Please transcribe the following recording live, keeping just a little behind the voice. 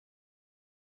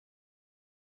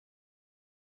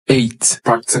8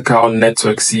 practical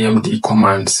network CMD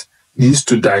commands used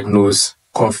to diagnose,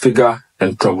 configure,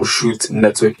 and troubleshoot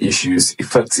network issues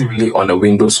effectively on a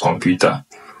Windows computer.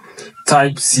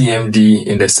 Type CMD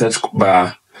in the search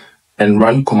bar and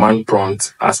run command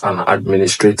prompt as an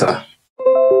administrator.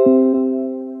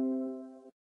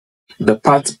 The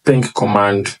Pathping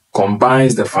command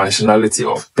combines the functionality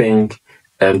of ping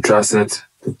and tracert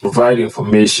to provide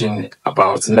information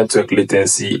about network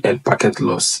latency and packet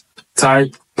loss.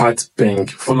 Type Pathping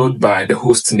followed by the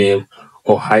host name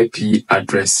or IP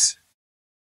address.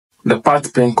 The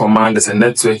Pathping command is a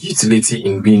network utility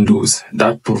in Windows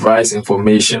that provides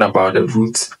information about the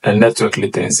route and network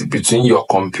latency between your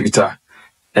computer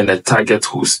and the target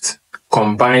host,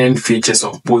 combining features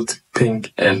of both ping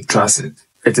and tracert.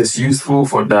 It is useful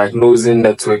for diagnosing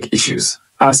network issues,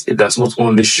 as it does not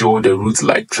only show the route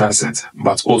like tracert,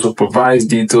 but also provides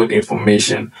detailed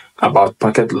information about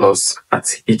packet loss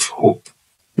at each hop.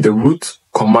 The route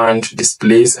command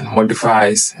displays and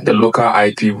modifies the local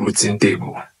IP routing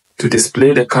table. To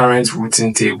display the current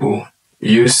routing table,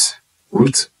 use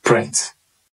route print.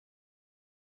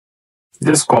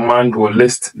 This command will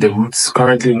list the routes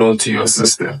currently known to your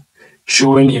system,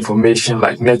 showing information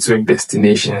like network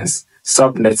destinations,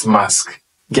 subnet mask,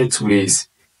 gateways,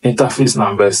 interface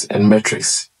numbers, and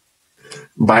metrics.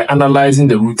 By analyzing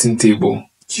the routing table,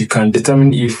 you can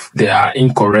determine if there are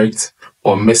incorrect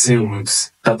or missing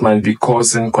routes that might be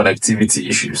causing connectivity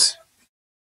issues.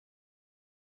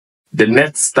 The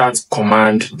netstart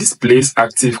command displays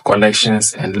active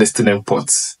connections and listening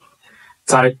ports.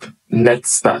 Type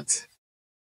netstart.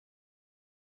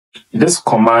 This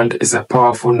command is a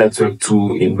powerful network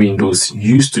tool in Windows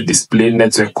used to display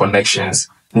network connections,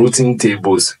 routing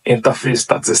tables, interface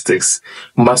statistics,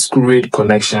 masquerade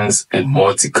connections, and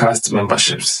multicast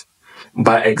memberships.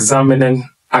 By examining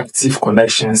active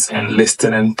connections and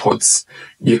listening ports,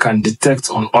 you can detect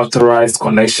unauthorized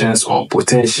connections or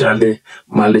potentially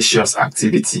malicious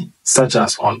activity, such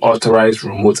as unauthorized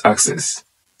remote access.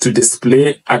 To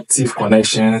display active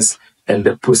connections and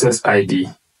the process ID,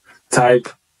 type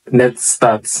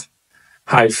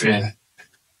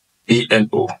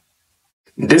netstart-eno.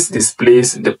 This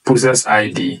displays the process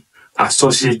ID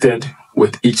associated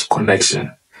with each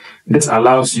connection. This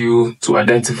allows you to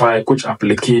identify which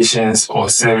applications or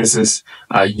services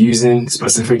are using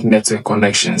specific network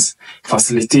connections,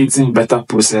 facilitating better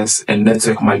process and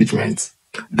network management.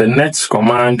 The net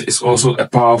command is also a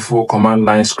powerful command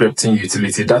line scripting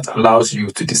utility that allows you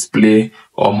to display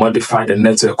or modify the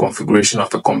network configuration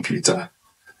of a computer.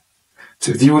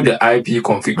 To view the IP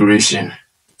configuration,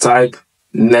 type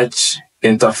net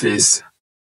interface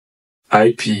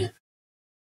IP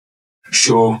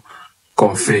show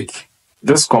config.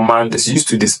 This command is used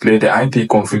to display the IP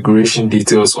configuration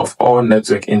details of all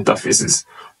network interfaces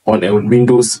on a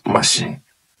Windows machine.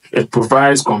 It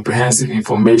provides comprehensive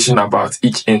information about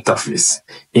each interface,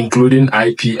 including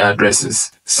IP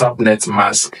addresses, subnet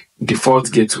mask,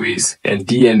 default gateways, and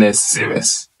DNS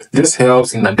servers. This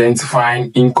helps in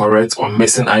identifying incorrect or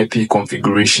missing IP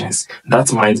configurations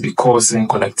that might be causing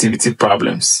connectivity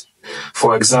problems.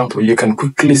 For example, you can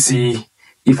quickly see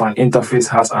if an interface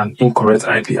has an incorrect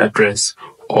IP address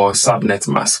or subnet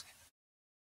mask.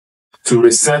 To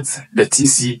reset the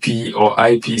TCP or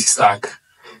IP stack,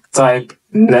 type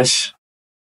nesh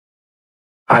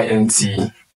int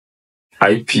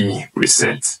IP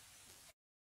reset.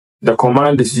 The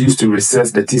command is used to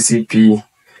reset the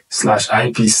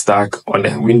TCP/IP stack on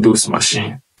a Windows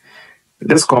machine.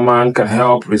 This command can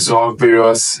help resolve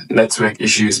various network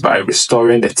issues by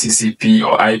restoring the TCP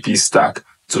or IP stack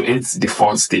to its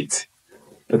default state.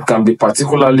 It can be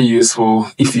particularly useful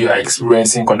if you are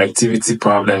experiencing connectivity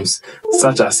problems,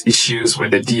 such as issues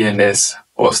with the DNS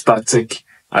or static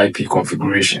IP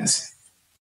configurations.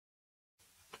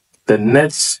 The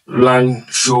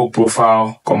netlan show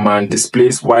profile command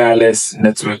displays wireless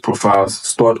network profiles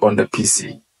stored on the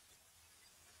PC.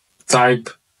 Type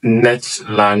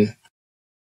netlan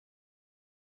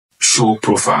show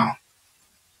profile.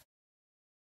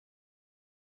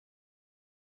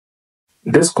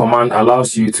 This command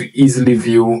allows you to easily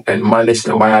view and manage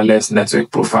the wireless network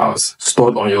profiles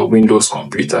stored on your Windows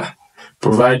computer,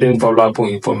 providing valuable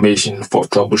information for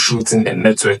troubleshooting and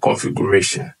network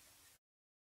configuration.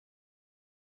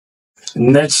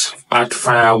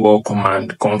 net-firewall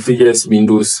command configures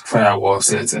Windows firewall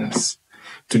settings.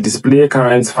 To display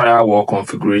current firewall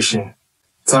configuration,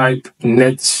 type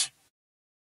net-firewall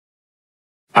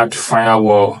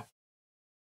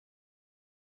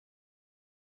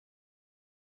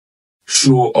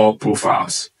show all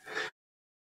profiles.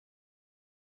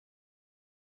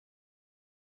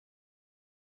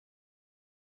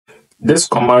 This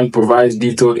command provides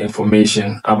detailed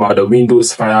information about the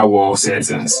Windows firewall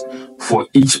settings for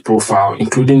each profile,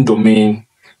 including domain,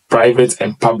 private,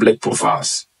 and public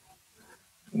profiles.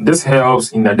 This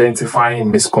helps in identifying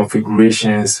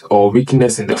misconfigurations or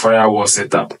weakness in the firewall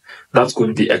setup that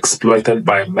could be exploited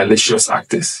by malicious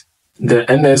actors. The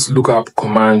nslookup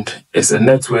command is a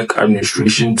network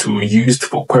administration tool used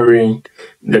for querying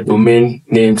the domain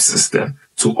name system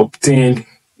to obtain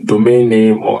domain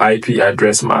name or IP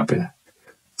address mapping.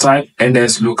 Type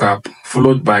nslookup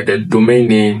followed by the domain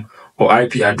name or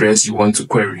IP address you want to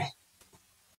query.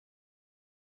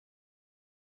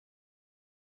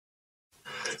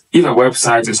 If a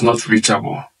website is not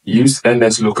reachable, use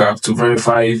nslookup to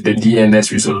verify if the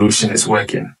DNS resolution is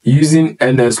working. Using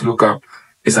nslookup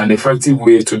is an effective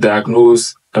way to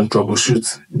diagnose and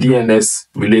troubleshoot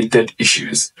DNS-related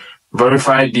issues,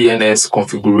 verify DNS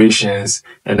configurations,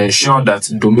 and ensure that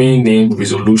domain name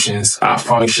resolutions are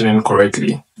functioning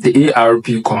correctly. The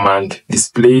ARP command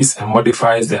displays and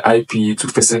modifies the IP to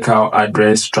physical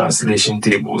address translation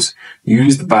tables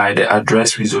used by the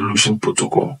address resolution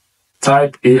protocol.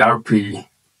 Type ARP-A.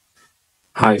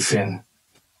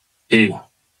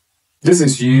 This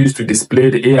is used to display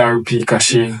the ARP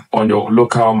cache on your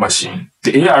local machine.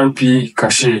 The ARP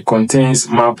cache contains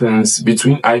mappings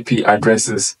between IP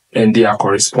addresses and their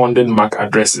corresponding MAC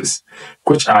addresses,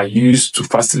 which are used to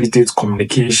facilitate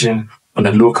communication on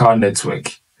a local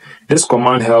network. This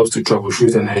command helps to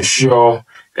troubleshoot and ensure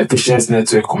efficient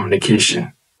network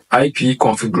communication. IP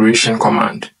configuration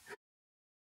command.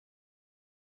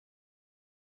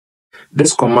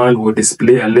 This command will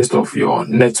display a list of your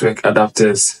network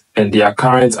adapters and their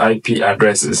current IP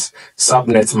addresses,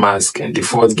 subnet mask, and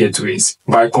default gateways.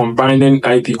 By combining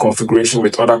IP configuration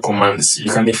with other commands,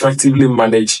 you can effectively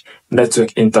manage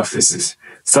network interfaces,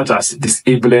 such as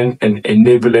disabling and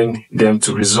enabling them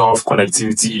to resolve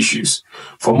connectivity issues.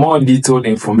 For more detailed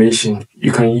information,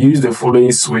 you can use the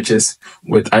following switches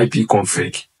with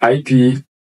ipconfig.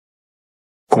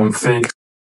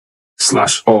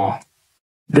 ipconfig/all.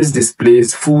 This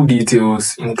displays full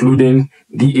details including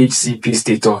DHCP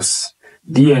status,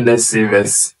 DNS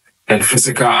servers, and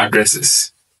physical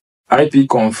addresses.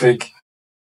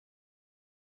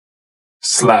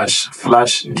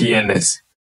 ipconfig//DNS.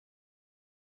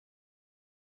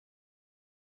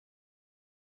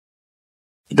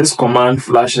 This command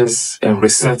flashes and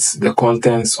resets the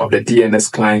contents of the DNS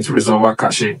client resolver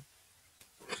cache.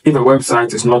 If a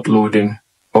website is not loading,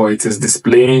 or it is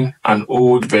displaying an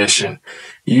old version,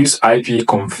 use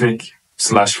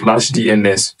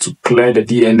ipconfig//DNS to clear the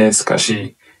DNS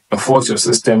cache and force your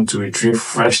system to retrieve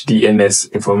fresh DNS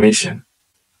information.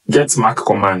 Get MAC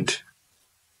command.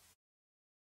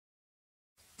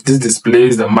 This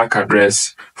displays the MAC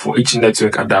address for each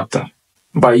network adapter.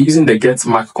 By using the get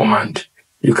MAC command,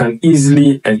 you can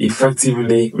easily and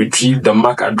effectively retrieve the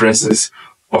MAC addresses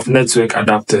of network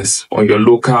adapters on your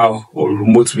local or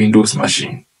remote Windows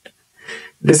machine.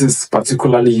 This is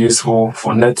particularly useful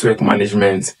for network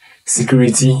management,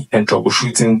 security, and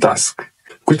troubleshooting tasks,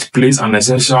 which plays an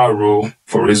essential role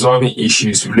for resolving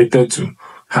issues related to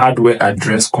hardware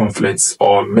address conflicts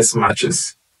or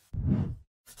mismatches.